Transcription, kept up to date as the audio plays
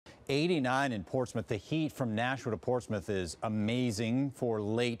89 in Portsmouth. The heat from Nashua to Portsmouth is amazing for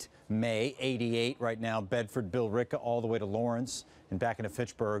late May. 88 right now, Bedford, Billerica, all the way to Lawrence and back into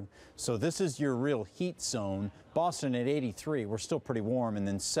Fitchburg. So this is your real heat zone. Boston at 83. We're still pretty warm, and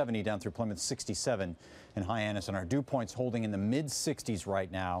then 70 down through Plymouth, 67 in Hyannis. And our dew points holding in the mid 60s right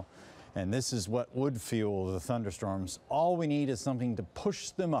now. And this is what would fuel the thunderstorms. All we need is something to push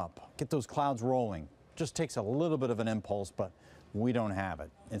them up, get those clouds rolling. Just takes a little bit of an impulse, but we don't have it.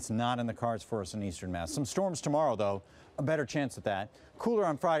 It's not in the cards for us in eastern Mass. Some storms tomorrow, though, a better chance at that. Cooler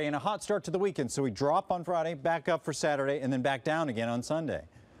on Friday and a hot start to the weekend. So we drop on Friday, back up for Saturday, and then back down again on Sunday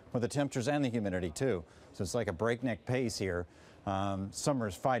with the temperatures and the humidity, too. So it's like a breakneck pace here.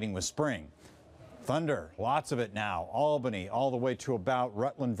 Summer's fighting with spring. Thunder, lots of it now. Albany, all the way to about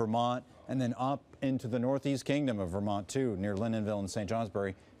Rutland, Vermont, and then up into the northeast kingdom of Vermont, too, near Lyndonville and St.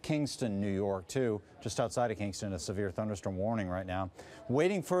 Johnsbury. Kingston, New York, too. Just outside of Kingston, a severe thunderstorm warning right now.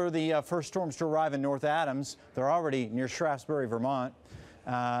 Waiting for the first storms to arrive in North Adams. They're already near Shaftesbury, Vermont.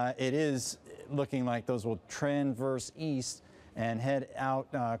 It is looking like those will transverse east and head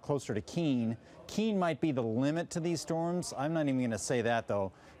out closer to Keene. Keene might be the limit to these storms. I'm not even going to say that,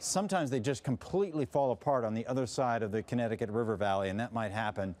 though. Sometimes they just completely fall apart on the other side of the Connecticut River Valley, and that might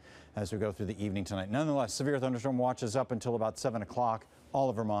happen as we go through the evening tonight. Nonetheless, severe thunderstorm watches up until about 7 o'clock, all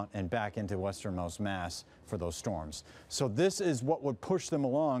of Vermont and back into westernmost Mass for those storms. So this is what would push them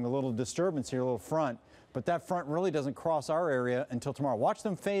along. A little disturbance here, a little front, but that front really doesn't cross our area until tomorrow. Watch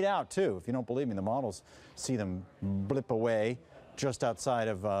them fade out, too. If you don't believe me, the models see them blip away just outside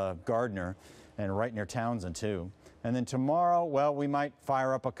of Gardner and right near Townsend, too. And then tomorrow, well, we might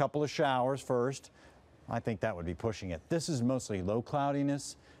fire up a couple of showers first. I think that would be pushing it. This is mostly low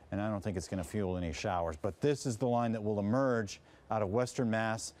cloudiness, and I don't think it's going to fuel any showers. But this is the line that will emerge out of western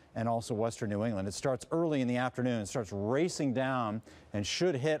Mass and also western New England. It starts early in the afternoon. It starts racing down and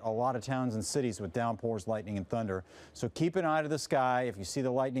should hit a lot of towns and cities with downpours, lightning, and thunder. So keep an eye to the sky. If you see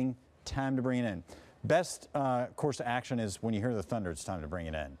the lightning, time to bring it in. Best course of action is when you hear the thunder, it's time to bring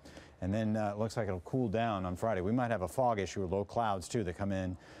it in. And then it looks like it'll cool down on Friday. We might have a fog issue with low clouds, too, that come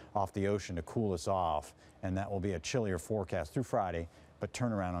in off the ocean to cool us off. And that will be a chillier forecast through Friday, but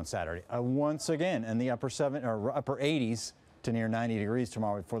turn around on Saturday. Once again, in the upper 80s to near 90 degrees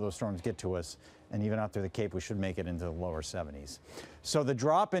tomorrow before those storms get to us. And even out through the Cape, we should make it into the lower 70s. So the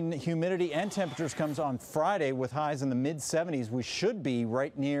drop in humidity and temperatures comes on Friday with highs in the mid 70s. We should be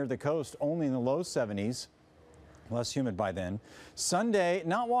right near the coast, only in the low 70s. Less humid by then. Sunday,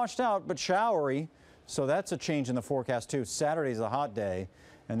 not washed out, but showery. So that's a change in the forecast, too. Saturday's a hot day.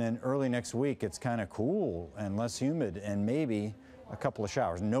 And then early next week, it's kind of cool and less humid and maybe a couple of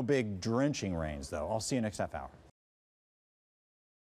showers. No big drenching rains, though. I'll see you next half hour.